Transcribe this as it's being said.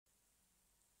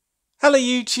Hello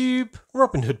YouTube,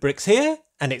 Robin Hood Bricks here,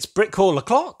 and it's Brick Haul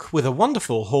o'clock with a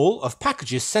wonderful haul of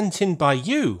packages sent in by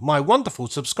you, my wonderful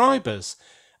subscribers.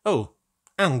 Oh,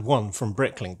 and one from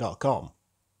bricklink.com.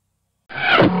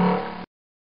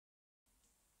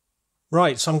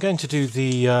 Right, so I'm going to do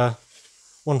the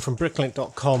one from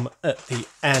bricklink.com at the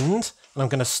end, and I'm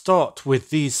going to start with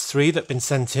these three that have been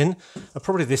sent in.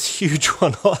 Probably this huge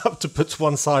one I'll have to put to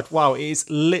one side. Wow, it is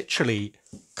literally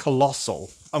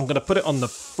colossal. I'm going to put it on the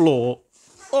floor.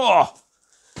 Oh,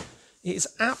 it's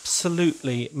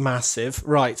absolutely massive.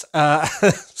 Right,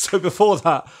 so before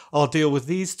that, I'll deal with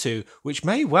these two, which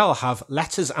may well have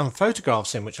letters and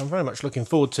photographs in, which I'm very much looking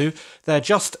forward to. They're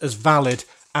just as valid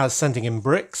as sending in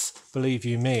bricks. Believe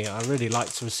you me, I really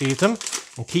like to receive them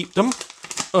and keep them.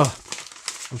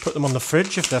 And put them on the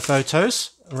fridge if they're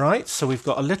photos. Right, so we've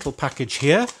got a little package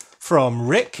here from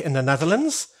Rick in the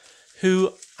Netherlands,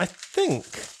 who I think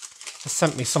has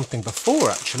sent me something before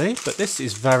actually, but this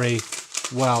is very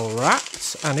well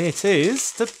wrapped, and it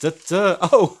is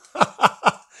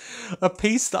a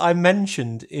piece that I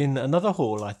mentioned in another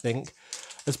haul, I think,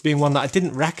 as being one that I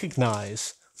didn't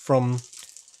recognise from,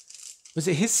 was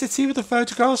it his city with the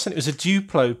photographs? And it was a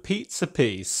Duplo pizza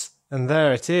piece. And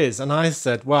there it is. And I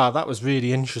said, wow, that was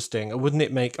really interesting. Wouldn't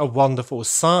it make a wonderful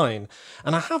sign?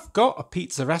 And I have got a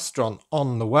pizza restaurant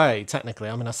on the way, technically.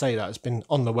 I mean, I say that. It's been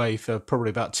on the way for probably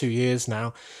about 2 years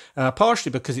now.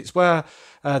 Partially because it's where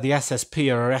the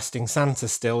SSP are arresting Santa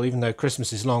still, even though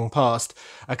Christmas is long past.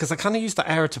 Because I kind of use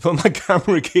that area to put my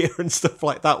camera gear and stuff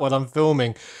like that when I'm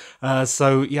filming.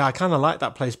 So, yeah, I kind of like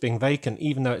that place being vacant,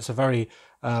 even though it's a very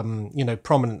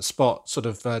prominent spot sort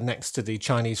of next to the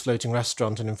Chinese floating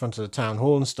restaurant and in front of the town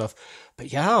hall and stuff.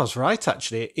 But yeah, I was right,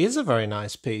 actually. It is a very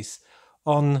nice piece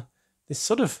on this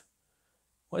sort of,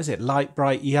 what is it, light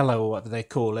bright yellow or what do they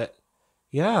call it?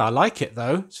 Yeah, I like it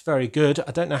though. It's very good.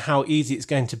 I don't know how easy it's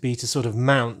going to be to sort of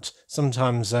mount.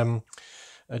 Sometimes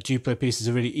Duplo pieces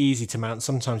are really easy to mount.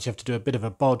 Sometimes you have to do a bit of a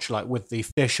bodge, like with the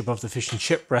fish above the fish and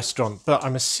chip restaurant. But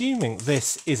I'm assuming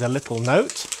this is a little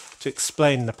note to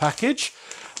explain the package.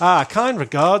 Kind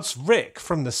regards, Rick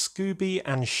from the Scooby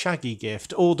and Shaggy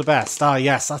gift. All the best.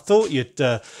 Yes, I thought you'd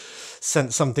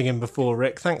sent something in before,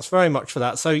 Rick. Thanks very much for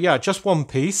that. So yeah, just one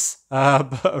piece,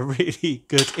 but a really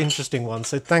good, interesting one.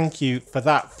 So thank you for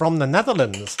that from the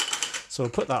Netherlands. So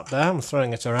we'll put that there. I'm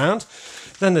throwing it around.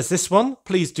 Then there's this one.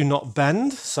 Please do not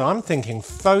bend. So I'm thinking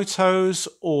photos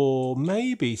or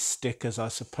maybe stickers, I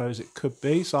suppose it could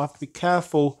be. So I have to be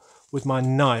careful with my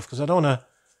knife because I don't want to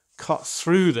cut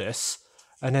through this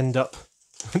and end up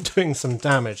doing some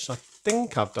damage. So I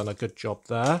think I've done a good job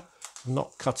there. I'm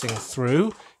not cutting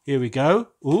through. Here we go.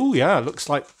 Oh yeah, looks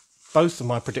like both of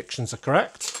my predictions are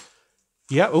correct.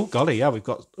 Yeah, oh golly, yeah, we've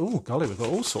got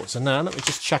all sorts in there. Let me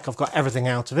just check I've got everything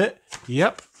out of it.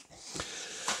 Yep.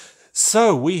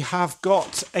 So we have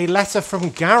got a letter from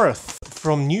Gareth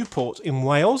from Newport in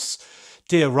Wales.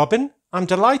 Dear Robin, I'm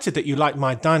delighted that you like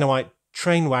my dynamite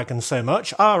train wagon so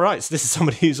much. Right, so this is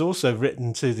somebody who's also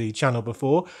written to the channel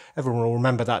before. Everyone will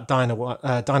remember that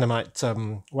dynamite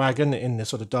wagon in the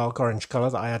sort of dark orange colour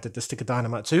that I added the sticker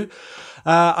dynamite to.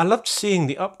 I loved seeing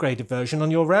the upgraded version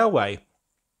on your railway.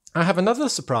 I have another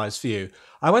surprise for you.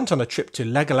 I went on a trip to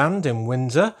Legoland in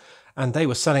Windsor and they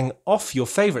were selling off your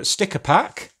favourite sticker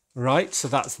pack. Right, so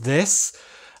that's this.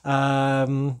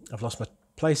 I've lost my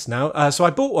place now. So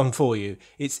I bought one for you.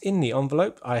 It's in the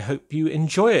envelope. I hope you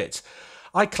enjoy it.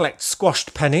 I collect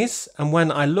squashed pennies, and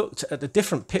when I looked at the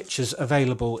different pictures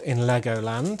available in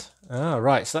Legoland,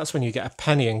 right, so that's when you get a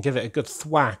penny and give it a good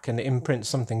thwack and imprint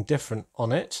something different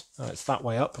on it. It's that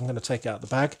way up. I'm going to take it out of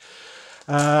the bag.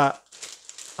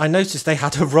 I noticed they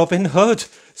had a Robin Hood,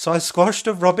 so I squashed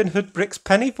a Robin Hood Bricks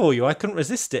penny for you. I couldn't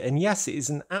resist it, and yes, it is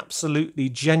an absolutely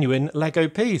genuine Lego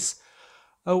piece.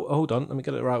 Oh, hold on, let me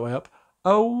get it the right way up.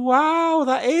 Oh, wow,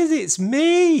 it's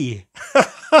me.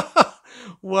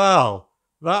 Well,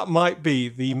 that might be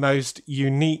the most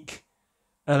unique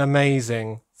and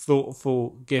amazing,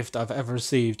 thoughtful gift I've ever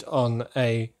received on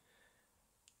a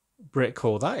brick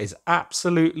haul. That is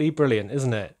absolutely brilliant,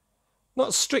 isn't it?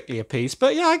 Not strictly a piece,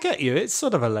 but yeah, I get you. It's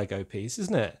sort of a Lego piece,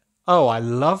 isn't it? Oh, I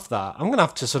love that. I'm going to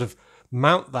have to sort of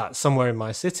mount that somewhere in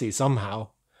my city somehow.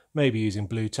 Maybe using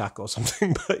blue tack or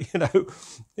something, but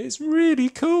it's really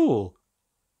cool.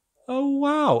 Oh,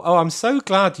 wow. Oh, I'm so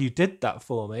glad you did that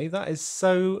for me. That is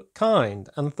so kind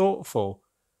and thoughtful.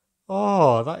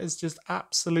 Oh, that is just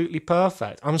absolutely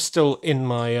perfect. I'm still in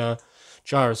my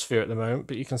gyrosphere at the moment,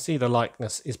 but you can see the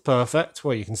likeness is perfect.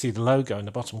 Well, you can see the logo in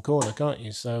the bottom corner, can't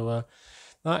you? So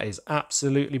That is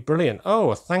absolutely brilliant.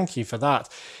 Oh, thank you for that.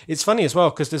 It's funny as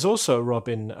well because there's also a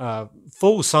Robin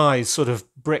full-size sort of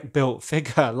brick-built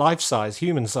figure, life-size,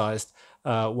 human-sized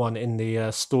one in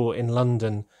the store in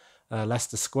London,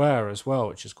 Leicester Square as well,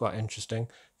 which is quite interesting.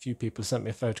 A few people sent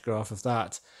me a photograph of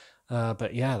that.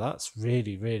 But yeah, that's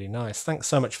really, really nice. Thanks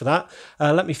so much for that.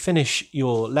 Let me finish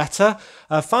your letter.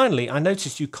 Finally, I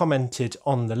noticed you commented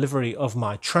on the livery of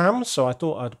my tram, so I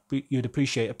thought you'd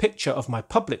appreciate a picture of my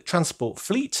public transport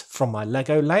fleet from my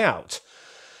Lego layout.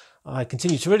 I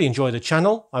continue to really enjoy the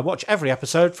channel. I watch every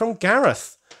episode from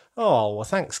Gareth. Oh, well,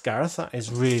 thanks, Gareth. That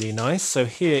is really nice. So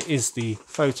here is the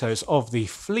photos of the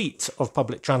fleet of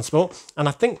public transport. And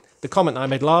I think the comment I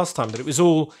made last time that it was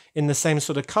all in the same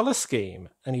sort of colour scheme.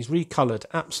 And he's recoloured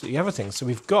absolutely everything. So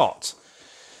we've got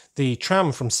the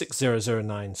tram from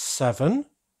 60097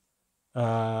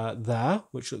 there,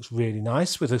 which looks really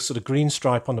nice with a sort of green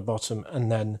stripe on the bottom.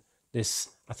 And then this,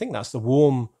 I think that's the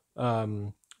warm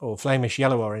or flamish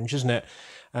yellow-orange, isn't it?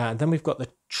 And then we've got the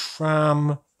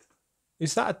tram...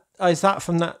 Is that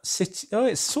from that city? Oh,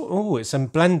 it's a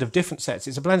blend of different sets.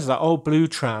 It's a blend of that old blue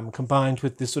tram combined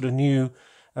with the sort of new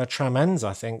tram ends,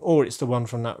 I think, or it's the one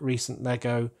from that recent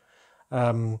Lego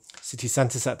city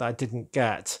centre set that I didn't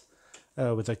get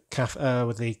with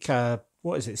the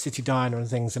what is it, city diner and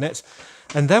things in it.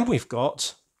 And then we've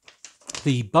got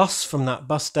the bus from that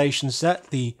bus station set,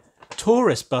 the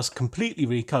tourist bus completely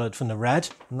recoloured from the red,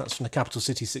 and that's from the Capital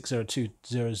City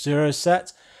 60200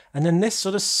 set. And then this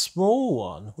sort of small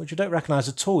one, which I don't recognise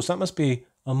at all. So that must be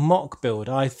a mock build,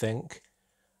 I think.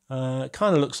 It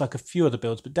kind of looks like a few other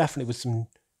builds, but definitely with some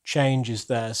changes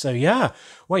there. So yeah,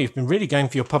 well, you've been really going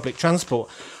for your public transport.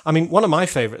 I mean, one of my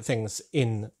favourite things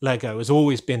in Lego has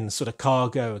always been sort of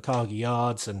cargo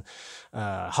yards and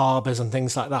harbours and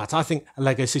things like that. I think a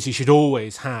Lego city should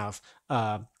always have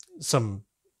some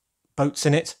boats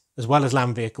in it, as well as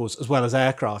land vehicles, as well as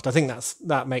aircraft. I think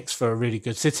that makes for a really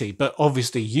good city. But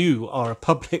obviously you are a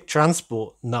public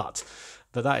transport nut.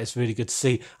 But that is really good to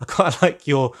see. I quite like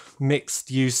your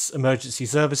mixed-use emergency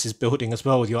services building as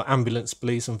well, with your ambulance,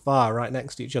 police and fire right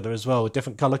next to each other as well, with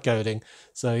different colour coding.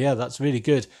 So yeah, that's really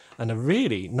good. And a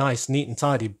really nice, neat and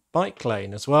tidy bike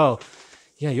lane as well.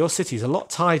 Yeah, your city's a lot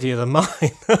tidier than mine.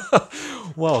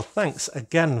 Well, thanks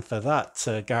again for that,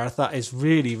 Gareth. That is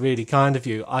really, really kind of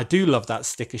you. I do love that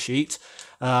sticker sheet,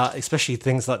 especially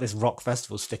things like this Rock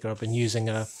Festival sticker I've been using,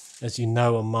 as you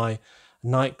know, on my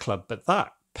nightclub. But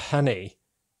that penny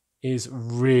is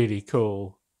really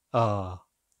cool.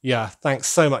 Yeah, thanks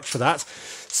so much for that.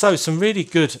 So some really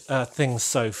good things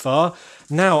so far.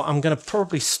 Now I'm going to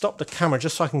probably stop the camera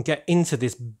just so I can get into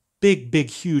this big,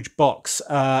 huge box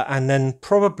and then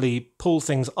probably pull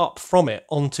things up from it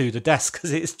onto the desk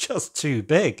because it's just too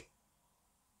big.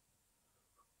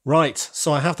 Right,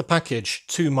 so I have the package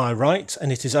to my right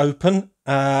and it is open,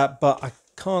 but I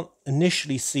can't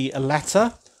initially see a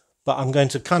letter, but I'm going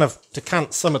to kind of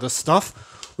decant some of the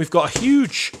stuff. We've got a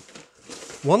huge,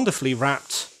 wonderfully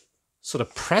wrapped sort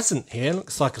of present here.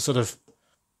 Looks like a sort of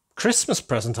Christmas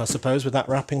present, I suppose, with that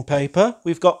wrapping paper.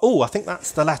 We've got, oh, I think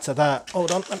that's the letter there.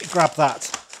 Hold on, let me grab that.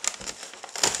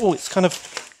 Oh, it's kind of,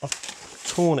 I've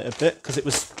torn it a bit because it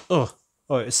was, it was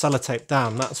sellotaped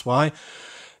down, that's why.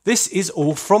 This is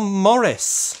all from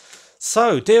Morris.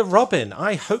 So, dear Robin,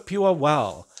 I hope you are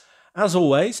well. As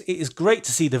always, it is great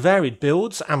to see the varied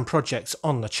builds and projects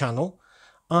on the channel.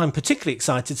 I'm particularly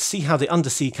excited to see how the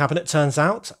undersea cabinet turns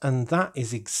out, and that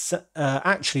is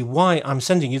actually why I'm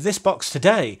sending you this box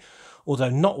today, although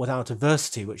not without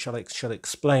adversity, which I shall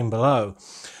explain below.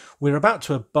 We're about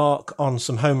to embark on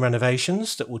some home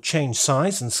renovations that will change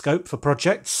size and scope for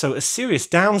projects, so a serious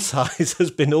downsize has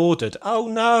been ordered. Oh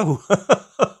no!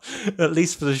 At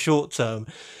least for the short term.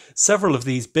 Several of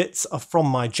these bits are from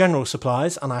my general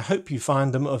supplies, and I hope you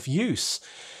find them of use.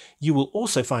 You will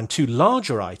also find two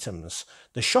larger items.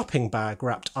 The shopping bag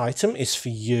wrapped item is for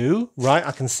you. Right,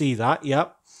 I can see that,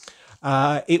 yep.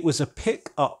 It was a pick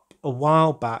up a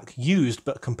while back, used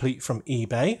but complete from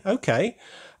eBay. Okay.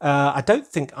 I don't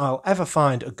think I'll ever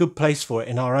find a good place for it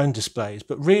in our own displays,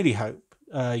 but really hope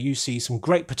you see some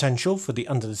great potential for the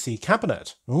under the sea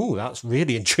cabinet. Ooh, that's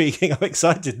really intriguing. I'm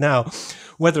excited now.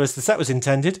 Whether as the set was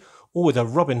intended or with a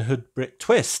Robin Hood brick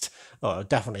twist. Oh, I'll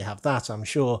definitely have that, I'm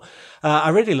sure. I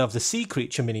really love the sea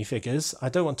creature minifigures. I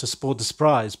don't want to spoil the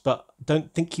surprise, but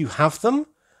don't think you have them?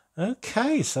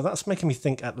 Okay, so that's making me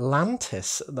think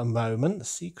Atlantis at the moment. The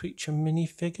sea creature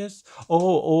minifigures.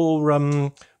 Or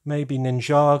maybe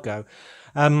Ninjago.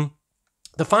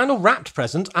 The final wrapped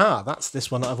present, that's this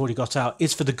one that I've already got out,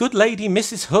 is for the good lady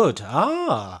Mrs. Hood.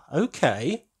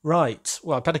 Okay, right.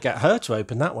 Well, I better get her to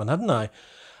open that one, hadn't I?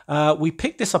 We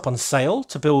picked this up on sale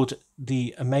to build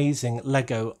the amazing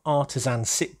Lego Artisan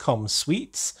Sitcom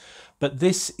Suites, but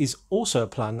this is also a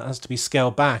plan that has to be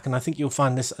scaled back, and I think you'll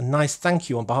find this a nice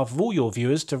thank you on behalf of all your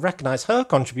viewers to recognise her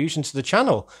contribution to the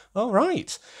channel. All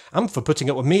right. And for putting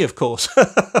up with me, of course.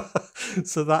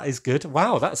 So that is good.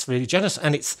 Wow, that's really generous.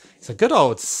 And it's a good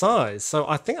old size. So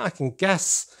I think I can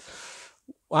guess...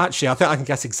 Well, actually, I think I can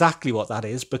guess exactly what that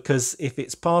is, because if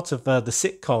it's part of the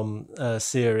sitcom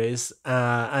series,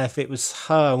 and if it was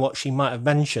her and what she might have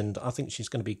mentioned, I think she's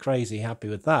going to be crazy happy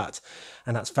with that.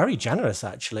 And that's very generous,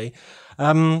 actually.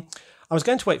 I was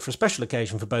going to wait for a special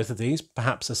occasion for both of these,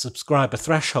 perhaps a subscriber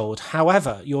threshold.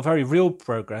 However, your very real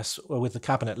progress with the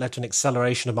cabinet led to an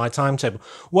acceleration of my timetable.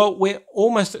 Well, we're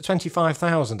almost at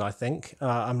 25,000, I think,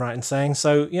 I'm right in saying.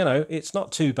 So, you know, it's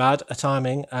not too bad a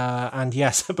timing. And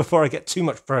yes, before I get too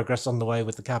much progress on the way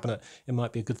with the cabinet, it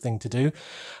might be a good thing to do.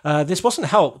 This wasn't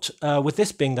helped with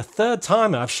this being the third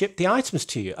time I've shipped the items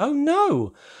to you. Oh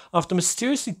no! After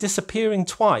mysteriously disappearing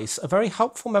twice, a very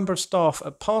helpful member of staff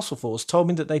at Parcel Force told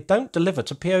me that they don't deliver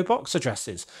to PO box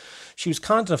addresses. She was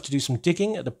kind enough to do some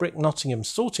digging at the Brick Nottingham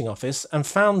sorting office and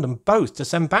found them both to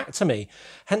send back to me,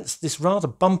 hence this rather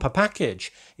bumper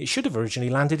package. It should have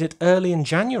originally landed it early in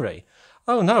January.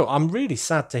 Oh no, I'm really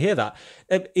sad to hear that.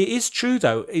 It is true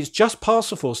though, it's just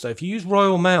Parcel Force though. If you use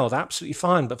Royal Mail, they're absolutely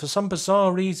fine, but for some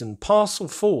bizarre reason, Parcel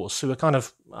Force, who are kind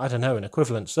of, I don't know, an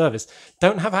equivalent service,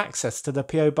 don't have access to the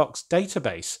PO Box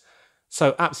database.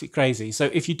 So absolutely crazy.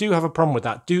 So if you do have a problem with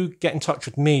that, do get in touch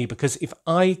with me, because if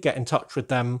I get in touch with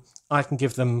them, I can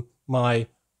give them my,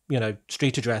 you know,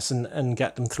 street address and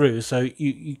get them through. So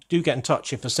you do get in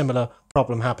touch if a similar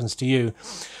problem happens to you.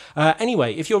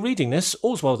 Anyway, if you're reading this,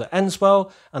 all's well that ends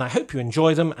well, and I hope you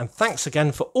enjoy them, and thanks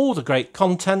again for all the great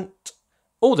content.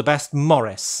 All the best,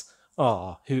 Morris.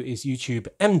 Who is YouTube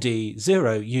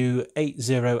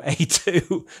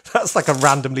MD0U80A2. That's like a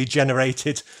randomly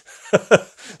generated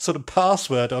sort of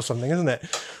password or something, isn't it?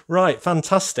 Right,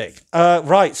 fantastic.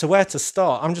 Right, so where to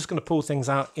start? I'm just going to pull things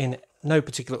out in no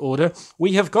particular order.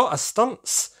 We have got a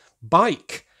stunts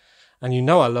bike, and you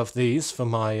know I love these for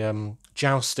my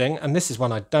jousting, and this is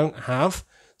one I don't have.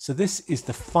 So this is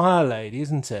the Fire Lady,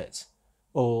 isn't it?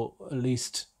 Or at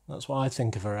least that's what I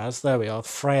think of her as. There we are,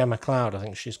 Freya McLeod, I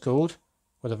think she's called,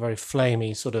 with a very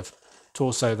flamey sort of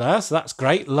torso there. So that's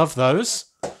great, love those.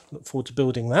 Look forward to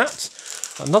building that.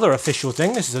 Another official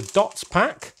thing, this is a dots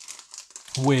pack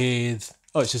with,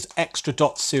 it's just extra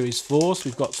dots series 4. So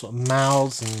we've got sort of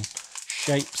mouths and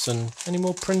shapes, and any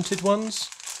more printed ones?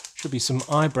 Should be some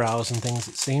eyebrows and things,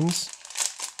 it seems.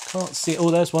 Can't see, oh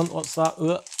there's one, what's that?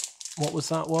 What was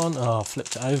that one? Oh, I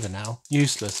flipped it over now.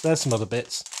 Useless, there's some other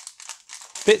bits.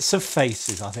 Bits of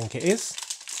faces, I think it is.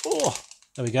 Oh,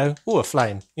 there we go. Oh, a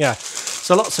flame. Yeah.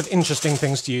 So lots of interesting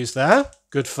things to use there.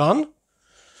 Good fun.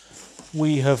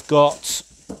 We have got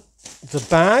the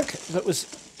bag that was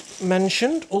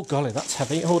mentioned. Oh, golly, that's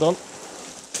heavy. Hold on.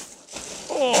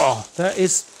 Oh, there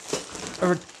is a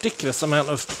ridiculous amount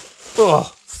of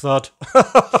thud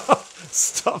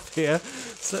stuff here.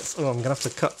 So I'm going to have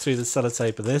to cut through the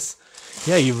sellotape of this.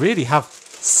 Yeah, you really have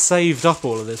saved up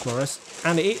all of this, Morris.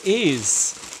 And it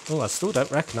is... Oh, I still don't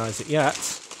recognise it yet.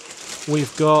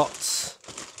 We've got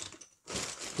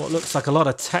what looks like a lot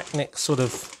of Technic sort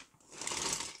of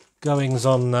goings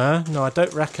on there. No, I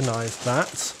don't recognise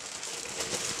that.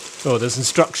 Oh, there's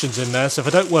instructions in there, so if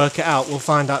I don't work it out, we'll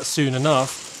find out soon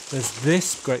enough. There's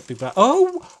this great big bag.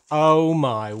 Oh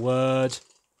my word.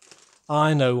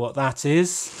 I know what that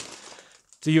is.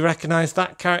 Do you recognise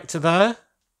that character there?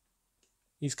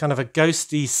 He's kind of a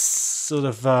ghosty sort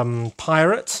of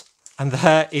pirate. And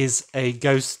there is a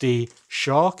ghosty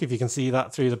shark, if you can see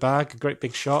that through the bag. A great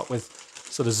big shark with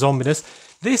sort of zombiness.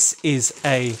 This is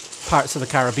a Pirates of the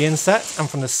Caribbean set. And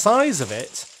from the size of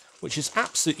it, which is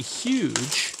absolutely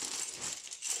huge,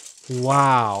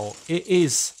 wow, it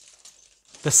is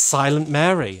the Silent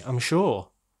Mary, I'm sure.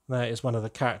 There is one of the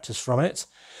characters from it.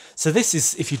 So this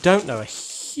is, if you don't know, a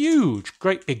huge,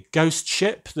 great big ghost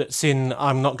ship that's in,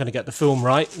 I'm not going to get the film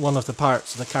right, one of the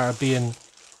Pirates of the Caribbean.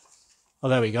 Oh,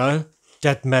 there we go.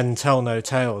 Dead Men Tell No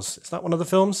Tales. Is that one of the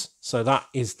films? So that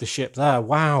is the ship there.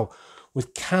 Wow.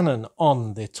 With cannon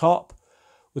on the top,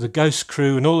 with a ghost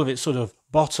crew and all of its sort of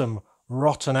bottom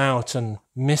rotten out and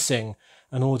missing,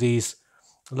 and all these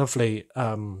lovely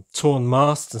torn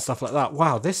masts and stuff like that.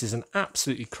 Wow, this is an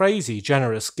absolutely crazy,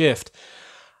 generous gift.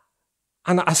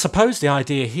 And I suppose the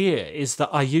idea here is that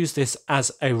I use this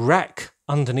as a wreck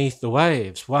underneath the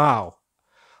waves. Wow.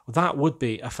 That would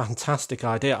be a fantastic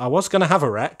idea. I was going to have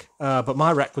a wreck, but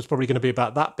my wreck was probably going to be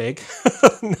about that big.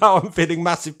 Now I'm feeling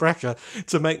massive pressure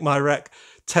to make my wreck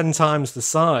 10 times the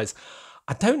size.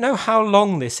 I don't know how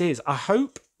long this is. I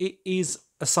hope it is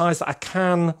a size that I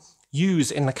can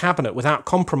use in the cabinet without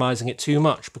compromising it too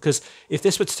much, because if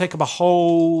this were to take up a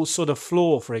whole sort of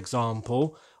floor, for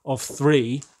example, of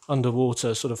 3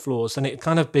 underwater sort of floors, then it'd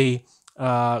kind of be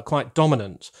quite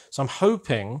dominant. So I'm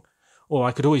hoping, or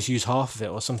I could always use half of it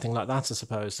or something like that, I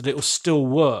suppose, that it will still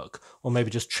work, or maybe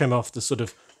just trim off the sort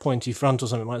of pointy front or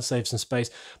something, might save some space.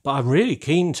 But I'm really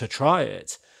keen to try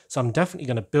it. So I'm definitely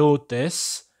going to build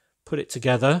this, put it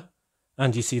together,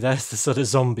 and you see there's the sort of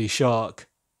zombie shark.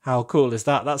 How cool is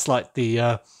that? That's like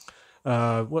the,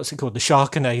 what's it called? The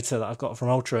Sharkinator that I've got from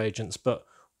Ultra Agents, but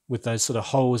with those sort of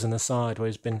holes in the side where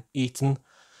he's been eaten,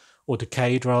 or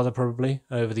decayed rather, probably,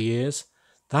 over the years.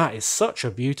 That is such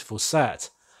a beautiful set.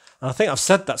 And I think I've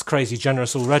said that's crazy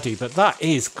generous already, but that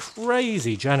is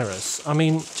crazy generous. I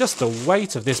mean, just the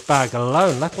weight of this bag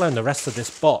alone, let alone the rest of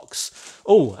this box.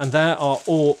 Oh, and there are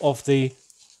all of the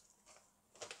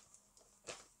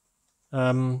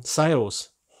sails,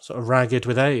 sort of ragged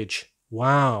with age.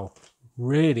 Wow,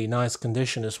 really nice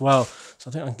condition as well. So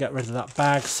I think I can get rid of that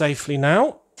bag safely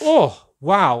now. Oh,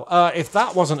 wow. If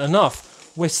that wasn't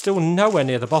enough, we're still nowhere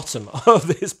near the bottom of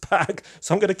this bag.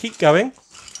 So I'm going to keep going.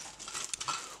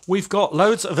 We've got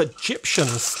loads of Egyptian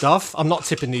stuff. I'm not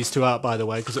tipping these two out, by the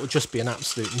way, because it would just be an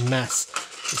absolute mess.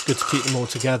 It's good to keep them all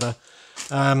together.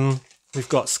 We've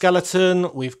got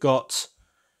skeleton. We've got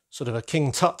sort of a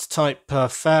King Tut type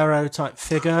pharaoh type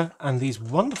figure, and these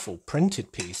wonderful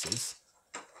printed pieces.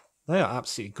 They are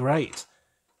absolutely great.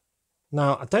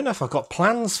 Now, I don't know if I've got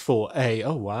plans for a...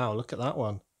 Oh, wow, look at that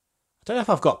one. I don't know if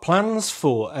I've got plans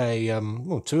for a...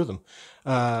 well, 2 of them.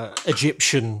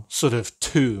 Egyptian sort of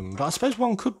tomb. But I suppose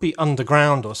one could be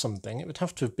underground or something. It would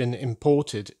have to have been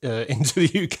imported into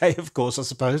the UK, of course, I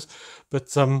suppose.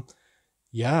 But,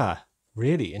 yeah,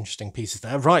 really interesting pieces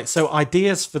there. Right, so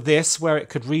ideas for this, where it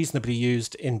could reasonably be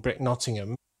used in Brick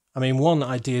Nottingham. I mean, one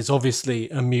idea is obviously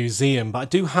a museum, but I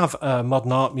do have a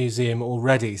modern art museum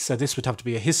already, so this would have to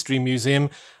be a history museum,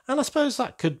 and I suppose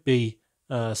that could be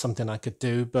something I could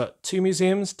do, but 2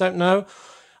 museums, don't know.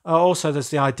 Also,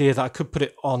 there's the idea that I could put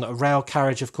it on a rail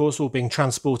carriage, of course, all being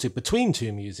transported between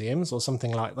 2 museums or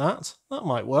something like that. That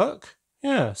might work.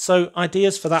 Yeah, so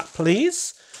ideas for that,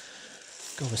 please.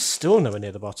 God, we're still nowhere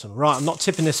near the bottom. Right, I'm not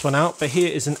tipping this one out, but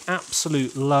here is an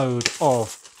absolute load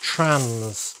of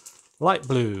trans light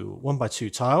blue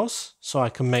 1x2 tiles, so I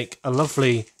can make a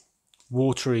lovely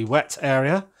watery wet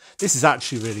area. This is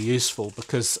actually really useful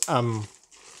because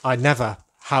I never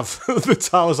have the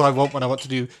tiles I want when I want to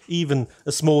do even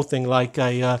a small thing like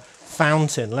a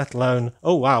fountain, let alone...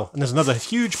 Oh, wow, and there's another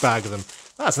huge bag of them.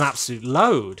 That's an absolute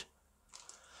load.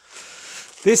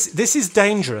 This is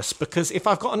dangerous because if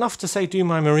I've got enough to, say, do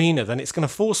my marina, then it's going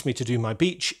to force me to do my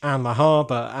beach and my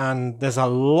harbour, and there's a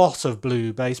lot of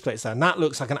blue base plates there, and that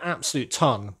looks like an absolute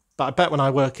ton. But I bet when I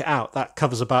work it out, that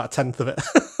covers about 1/10 of it.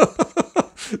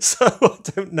 So I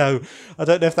don't know. I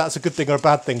don't know if that's a good thing or a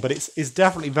bad thing, but it's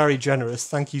definitely very generous.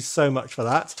 Thank you so much for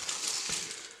that.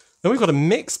 Then we've got a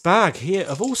mixed bag here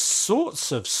of all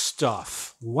sorts of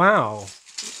stuff. Wow.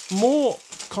 More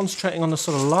concentrating on the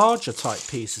sort of larger type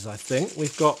pieces, I think.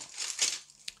 We've got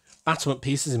battlement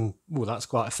pieces in... Oh, that's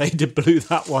quite a faded blue,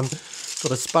 that one.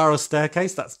 Got a spiral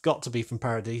staircase. That's got to be from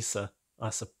Paradisa,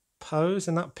 I suppose,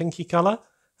 in that pinky colour,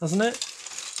 hasn't it?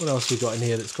 What else have we got in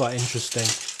here that's quite interesting?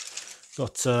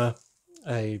 Got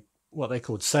a, what they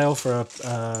called, sail for a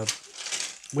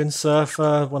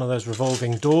windsurfer, one of those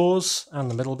revolving doors, and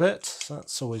the middle bit. So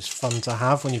that's always fun to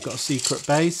have when you've got a secret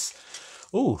base.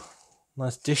 Oh,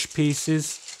 nice dish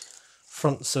pieces,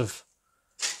 fronts of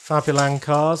Fabulang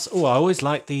cars. Oh, I always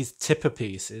like these tipper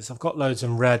pieces. I've got loads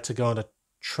in red to go on a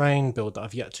train build that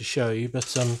I've yet to show you, but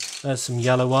there's some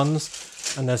yellow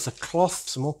ones, and there's a cloth,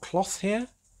 some more cloth here.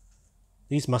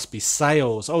 These must be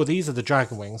sails. Oh, these are the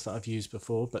dragon wings that I've used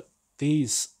before, but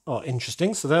these are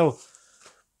interesting, so they'll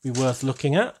be worth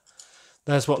looking at.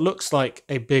 There's what looks like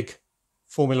a big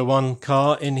Formula 1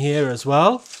 car in here as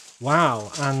well.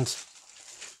 Wow, and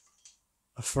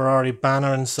a Ferrari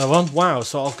banner and so on. Wow,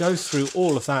 so I'll go through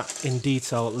all of that in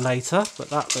detail later, but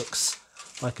that looks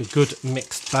like a good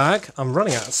mixed bag. I'm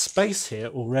running out of space here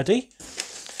already.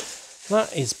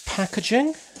 That is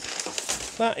packaging.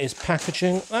 That is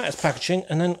packaging. That is packaging.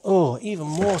 And then, oh, even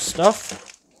more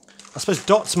stuff. I suppose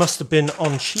dots must have been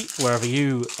on cheap wherever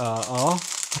you are,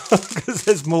 because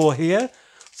there's more here.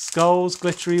 Skulls,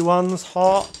 glittery ones,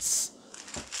 hearts.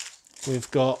 We've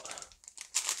got...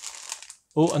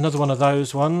 Oh, another one of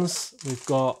those ones. We've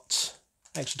got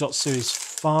Extra Dot Series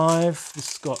 5. This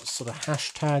has got sort of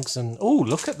hashtags and... Oh,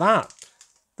 look at that.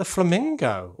 The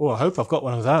flamingo. Oh, I hope I've got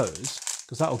one of those,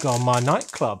 because that'll go on my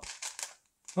nightclub.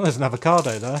 Oh, there's an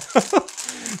avocado there.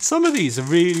 Some of these are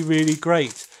really, really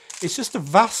great. It's just a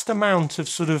vast amount of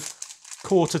sort of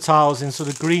quarter tiles in sort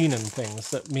of green and things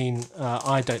that mean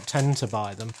I don't tend to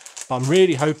buy them. But I'm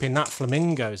really hoping that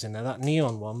flamingo's in there, that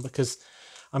neon one, because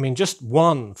I mean, just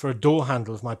one for a door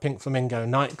handle of my Pink Flamingo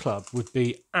nightclub would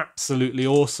be absolutely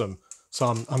awesome.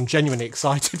 So I'm genuinely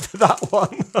excited for that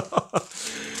one.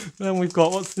 Then we've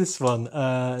got, what's this one?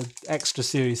 Extra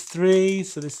Series 3.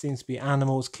 So this seems to be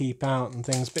animals, keep out and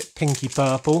things. Bit pinky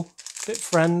purple, bit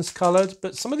Friends coloured.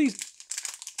 But some of these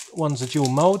ones are dual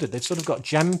moulded. They've sort of got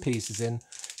gem pieces in.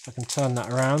 If I can turn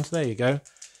that around. There you go.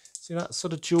 See that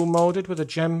sort of dual moulded with a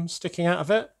gem sticking out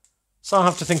of it? So I'll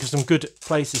have to think of some good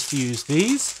places to use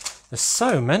these. There's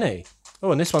so many.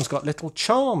 Oh, and this one's got little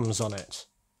charms on it.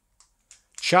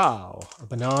 Ciao, a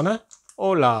banana.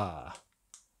 Hola.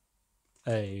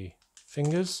 A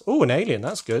fingers. Oh, an alien,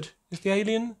 that's good. Is the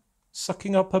alien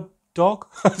sucking up a dog?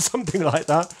 Something like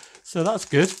that. So that's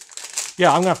good. Yeah,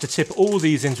 I'm going to have to tip all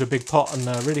these into a big pot and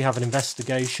really have an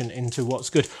investigation into what's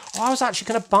good. Oh, I was actually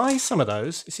going to buy some of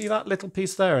those. You see that little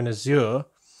piece there in azure?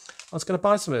 I was going to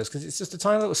buy some of those because it's just a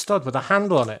tiny little stud with a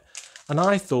handle on it. And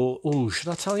I thought, oh, should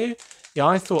I tell you? Yeah,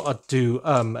 I thought I'd do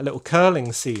a little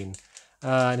curling scene.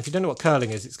 And if you don't know what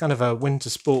curling is, it's kind of a winter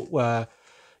sport where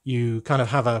you kind of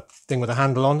have a thing with a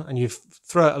handle on and you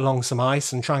throw it along some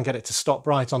ice and try and get it to stop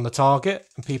right on the target.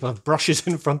 And people have brushes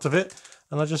in front of it.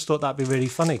 And I just thought that'd be really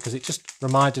funny because it just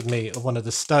reminded me of one of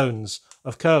the stones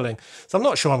of curling. So I'm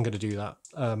not sure I'm going to do that.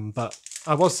 But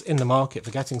I was in the market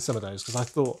for getting some of those because I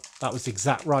thought that was the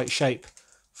exact right shape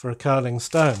for a curling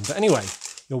stone. But anyway,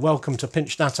 you're welcome to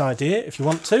pinch that idea if you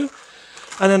want to.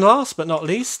 And then last but not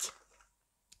least,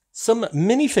 some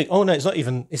minifig. Oh no,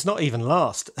 it's not even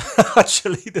last.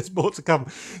 Actually, there's more to come.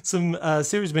 Some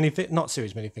series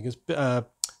minifigures,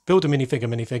 builder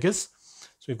minifigures.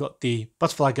 So we've got the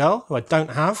butterfly girl, who I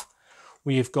don't have.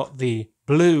 We've got the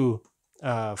blue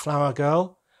flower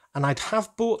girl, and I'd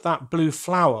have bought that blue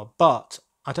flower, but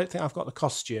I don't think I've got the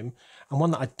costume. And one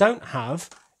that I don't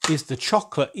have is the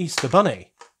chocolate Easter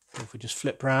bunny. If we just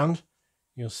flip round,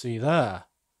 you'll see there.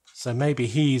 So maybe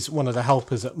he's one of the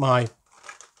helpers at my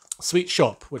sweet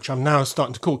shop, which I'm now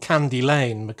starting to call Candy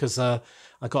Lane because I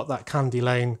got that Candy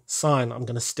Lane sign I'm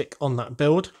going to stick on that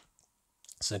build.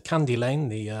 So Candy Lane,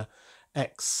 the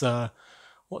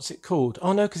what's it called?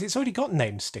 Oh no, because it's already got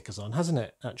name stickers on, hasn't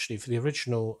it? Actually, for the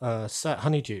original set,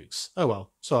 Honeydukes. Oh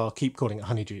well, so I'll keep calling it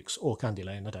Honeydukes or Candy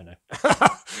Lane. I don't know.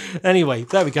 Anyway,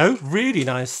 there we go. Really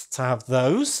nice to have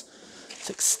those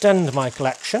to extend my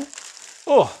collection.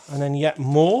 Oh, and then yet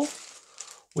more.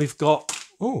 We've got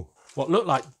what look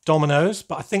like dominoes,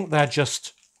 but I think they're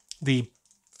just the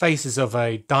faces of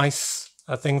a dice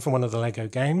thing from one of the Lego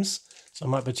games. So I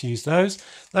might be able to use those.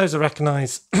 Those I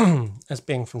recognise as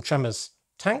being from Tremor's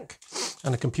tank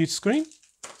and a computer screen.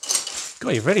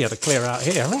 God, you've really had a clear out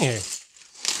here, haven't you?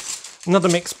 Another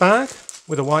mixed bag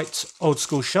with a white old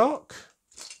school shark.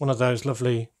 One of those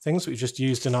lovely things we just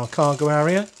used in our cargo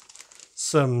area.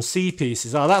 Some sea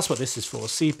pieces. Oh, that's what this is for,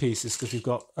 sea pieces, because we've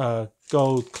got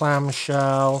gold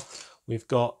clamshell. We've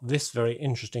got this very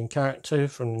interesting character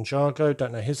from Ninjago.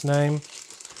 Don't know his name.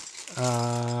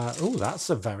 Oh, that's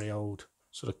a very old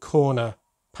sort of corner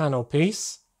panel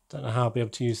piece. Don't know how I'll be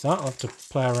able to use that. I'll have to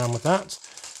play around with that.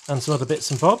 And some other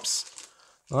bits and bobs.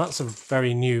 Well, that's a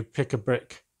very new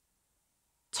pick-a-brick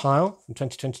tile from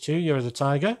 2022, Year of the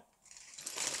Tiger.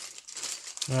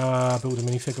 Build a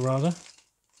minifigure, rather.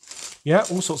 Yeah,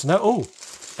 all sorts of notes.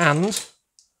 Oh, and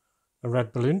a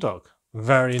red balloon dog.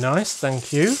 Very nice,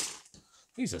 thank you.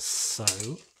 These are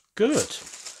so good.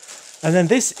 And then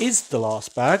this is the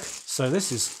last bag. So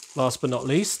this is, last but not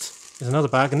least, is another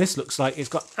bag. And this looks like it's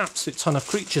got an absolute ton of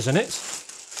creatures in it.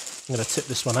 I'm going to tip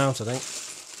this one out, I think.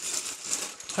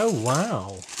 Oh,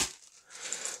 wow.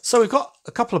 So we've got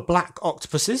a couple of black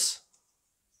octopuses,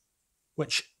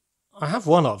 which I have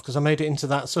one of because I made it into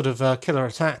that sort of Killer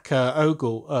Attack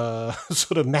Ogle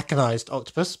sort of mechanised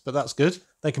octopus, but that's good.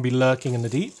 They can be lurking in the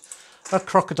deep. A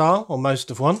crocodile, or most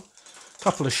of one. A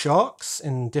couple of sharks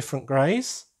in different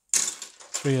greys.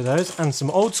 3 of those. And some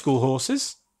old school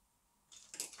horses.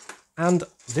 And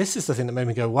this is the thing that made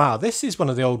me go, wow, this is one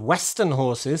of the old Western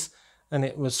horses. And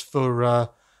it was for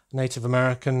a Native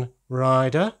American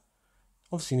rider.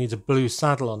 Obviously needs a blue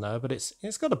saddle on there, but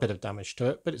it's got a bit of damage to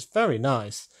it, but it's very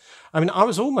nice. I mean, I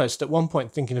was almost at one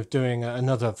point thinking of doing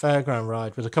another fairground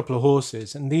ride with a couple of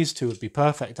horses, and these two would be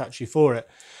perfect actually for it.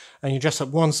 And you dress up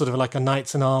one sort of like a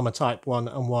knights in armour type one,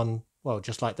 and one, well,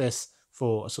 just like this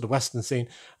for a sort of Western scene,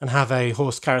 and have a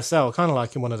horse carousel, kind of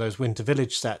like in one of those Winter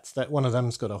Village sets, that one of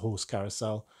them's got a horse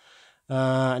carousel.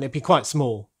 And it'd be quite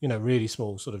small, you know, really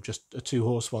small, sort of just a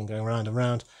 2-horse one going round and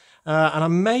round. And I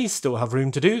may still have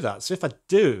room to do that. So if I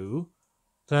do,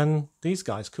 then these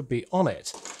guys could be on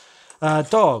it.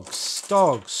 Dogs,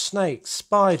 snakes,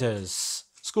 spiders,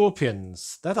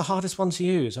 scorpions. They're the hardest ones to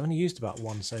use. I've only used about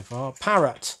one so far.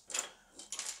 Parrot.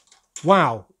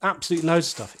 Wow, absolutely loads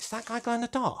of stuff. Is that guy glow in the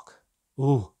dark?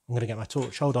 Ooh, I'm going to get my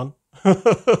torch. Hold on.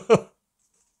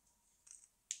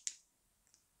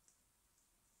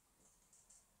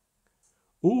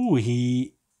 Ooh,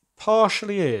 he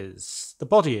partially is. The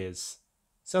body is.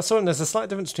 So I saw there's a slight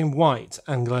difference between white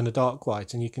and glow-in-the-dark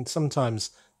white, and you can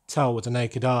sometimes tell with the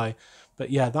naked eye. But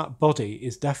yeah, that body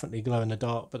is definitely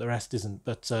glow-in-the-dark, but the rest isn't.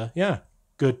 But yeah,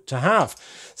 good to have.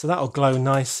 So that'll glow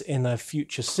nice in a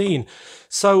future scene.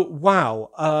 So wow,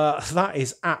 that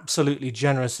is absolutely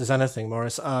generous as anything,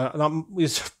 Morris. That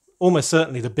is almost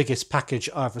certainly the biggest package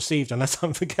I've received, unless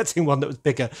I'm forgetting one that was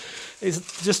bigger.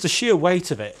 It's just the sheer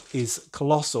weight of it is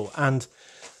colossal, and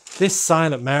this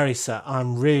Silent Mary set,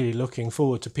 I'm really looking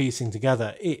forward to piecing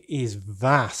together. It is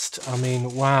vast. I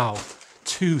mean, wow.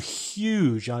 2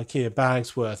 huge IKEA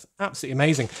bags worth. Absolutely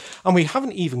amazing. And we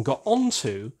haven't even got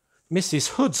onto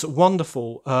Mrs. Hood's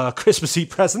wonderful Christmassy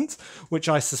present, which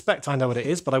I suspect I know what it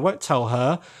is, but I won't tell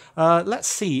her. Let's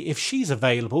see if she's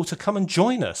available to come and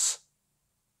join us.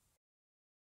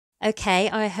 Okay,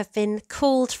 I have been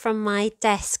called from my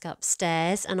desk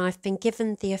upstairs and I've been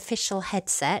given the official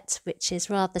headset, which is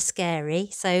rather scary.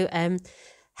 So,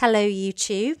 hello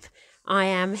YouTube. I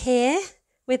am here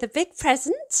with a big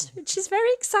present, which is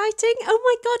very exciting. Oh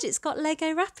my God, it's got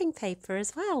Lego wrapping paper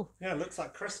as well. Yeah, it looks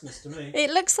like Christmas to me. It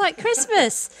looks like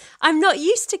Christmas. I'm not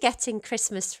used to getting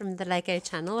Christmas from the Lego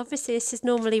channel. Obviously, this is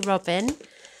normally Robin.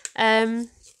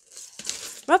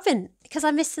 Robin, because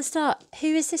I missed the start, who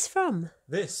is this from?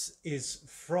 This is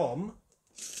from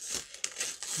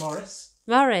Morris.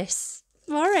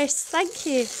 Morris, thank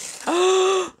you.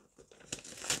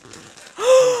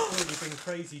 You've been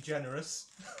crazy generous.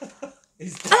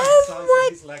 He's downsizing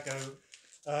his Lego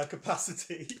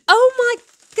capacity. Oh my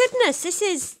goodness, this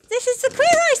is the Queer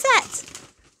Eye set.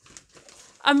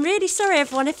 I'm really sorry,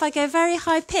 everyone, if I go very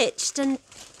high pitched and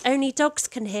only dogs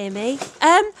can hear me.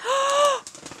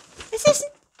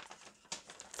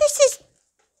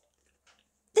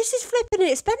 This is flipping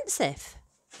expensive.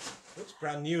 Looks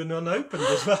brand new and unopened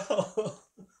as well.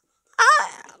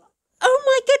 Oh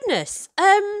my goodness.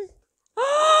 All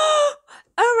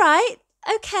right.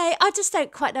 Okay. I just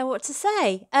don't quite know what to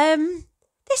say.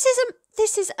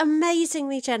 This is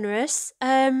amazingly generous.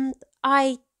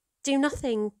 I do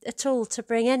nothing at all to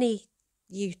bring any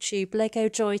YouTube Lego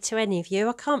joy to any of you.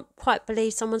 I can't quite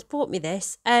believe someone's bought me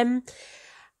this.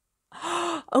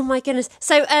 Oh my goodness.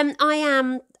 So I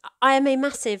am a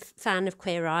massive fan of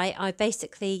Queer Eye. I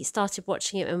basically started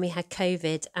watching it when we had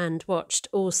COVID and watched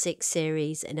all 6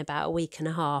 series in about a week and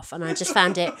a half, and I just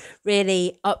found it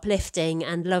really uplifting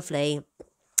and lovely.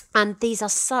 And these are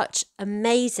such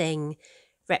amazing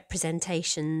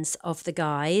representations of the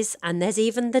guys, and there's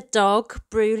even the dog,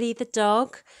 Bruley the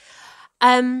dog.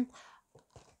 Oh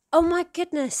my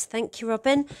goodness, thank you,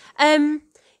 Robin.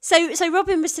 So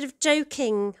Robin was sort of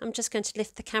joking. I'm just going to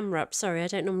lift the camera up. Sorry, I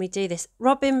don't normally do this.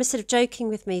 Robin was sort of joking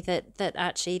with me that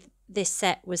actually this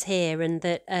set was here, and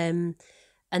that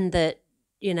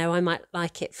you know I might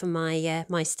like it for my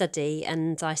my study.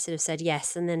 And I sort of said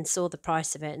yes, and then saw the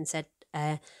price of it and said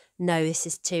no, this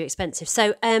is too expensive.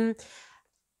 So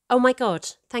oh my God,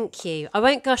 thank you. I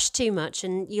won't gush too much,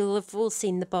 and you'll have all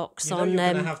seen the box you know on. You're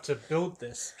going to have to build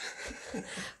this.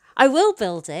 I will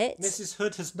build it. Mrs.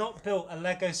 Hood has not built a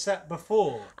Lego set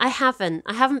before. I haven't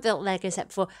built Lego set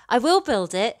before. I will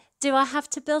build it. Do I have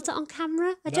to build it on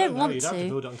camera? I don't want you to. don't have to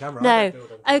build it on camera. No.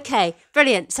 Okay,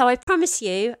 brilliant. So I promise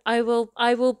you, I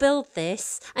will build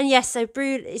this. And yes, so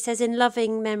it says in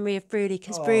loving memory of Bruley,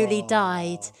 because Bruley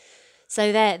died.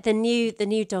 So the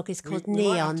new dog is called Neon. We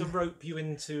might have to rope you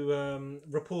into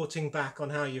reporting back on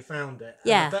how you found it.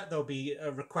 Yeah. And I bet there'll be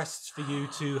requests for you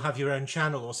to have your own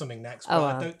channel or something next. Oh,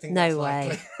 but I don't think no that's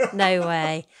way. likely. No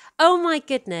way. Oh my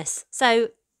goodness.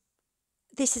 So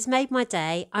this has made my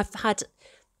day. I've had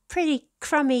pretty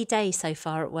crummy day so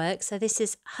far at work. So this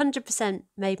has 100%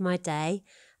 made my day.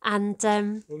 And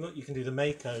well, look, you can do the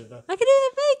makeover. I can do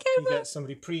the makeover. You get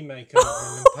somebody pre-makeover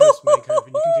and then post-makeover,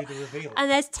 and you can do the reveal.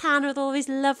 And there's Tan with all his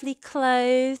lovely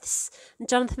clothes, and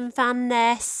Jonathan Van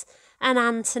Ness, and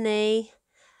Anthony.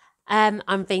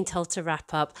 I'm being told to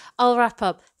wrap up. I'll wrap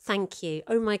up. Thank you.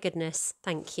 Oh my goodness.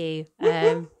 Thank you.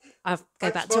 I'll go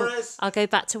back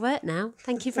to work now.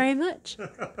 Thank you very much.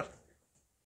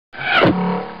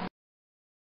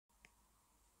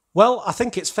 Well, I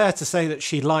think it's fair to say that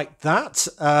she liked that.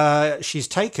 She's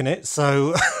taken it,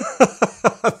 so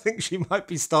I think she might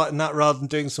be starting that rather than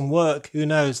doing some work. Who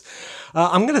knows?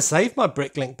 I'm going to save my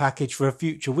Bricklink package for a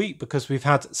future week because we've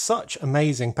had such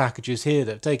amazing packages here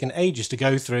that have taken ages to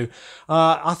go through.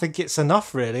 I think it's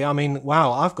enough, really. I mean,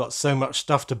 wow, I've got so much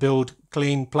stuff to build,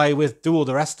 clean, play with, do all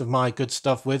the rest of my good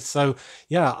stuff with. So,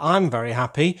 yeah, I'm very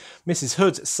happy. Mrs.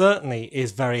 Hood certainly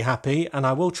is very happy, and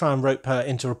I will try and rope her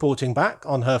into reporting back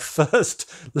on her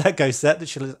first Lego set that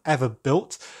she'll have ever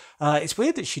built. It's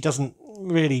weird that she doesn't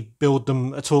really build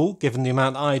them at all, given the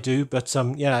amount I do. But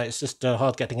yeah, it's just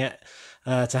hard getting it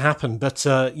to happen. But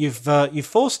you've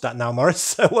forced that now, Morris.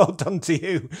 So well done to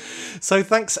you. So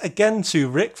thanks again to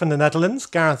Rick from the Netherlands,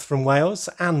 Gareth from Wales,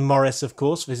 and Morris, of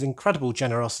course, for his incredible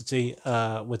generosity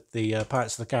with the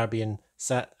Pirates of the Caribbean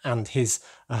set and his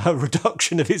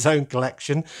reduction of his own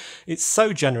collection. It's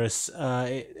so generous.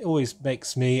 It always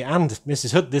makes me and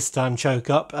Mrs. Hood this time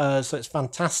choke up. So it's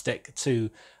fantastic to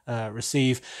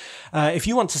receive. If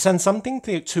you want to send something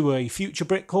to a future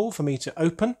brick haul for me to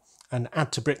open and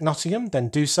add to Brick Nottingham, then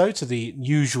do so to the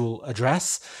usual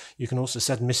address. You can also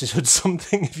send Mrs. Hood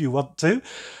something if you want to.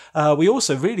 We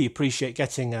also really appreciate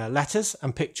getting letters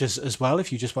and pictures as well.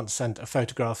 If you just want to send a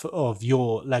photograph of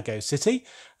your Lego city,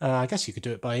 I guess you could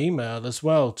do it by email as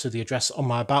well to the address on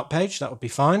my About page. That would be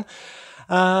fine.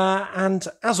 And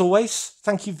as always,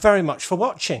 thank you very much for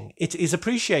watching. It is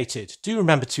appreciated. Do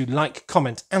remember to like,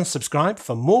 comment and subscribe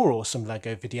for more awesome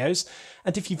Lego videos.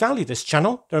 And if you value this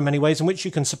channel, there are many ways in which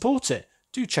you can support it.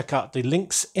 Do check out the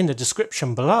links in the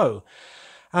description below.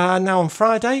 Now on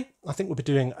Friday, I think we'll be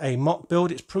doing a mock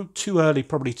build. It's too early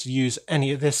probably to use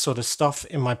any of this sort of stuff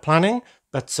in my planning,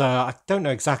 but I don't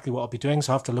know exactly what I'll be doing,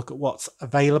 so I have to look at what's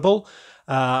available.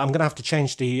 I'm going to have to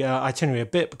change the itinerary a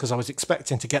bit because I was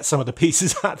expecting to get some of the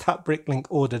pieces at that Bricklink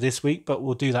order this week, but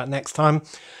we'll do that next time.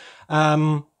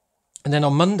 And then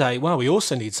on Monday, well, we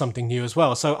also need something new as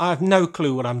well. So I have no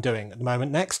clue what I'm doing at the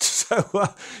moment next. So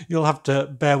you'll have to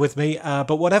bear with me.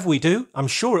 But whatever we do, I'm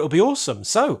sure it'll be awesome.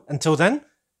 So until then,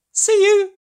 see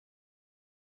you.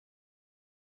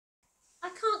 I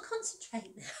can't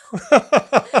concentrate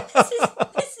now.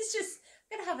 This is just,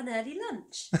 I'm going to have an early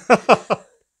lunch.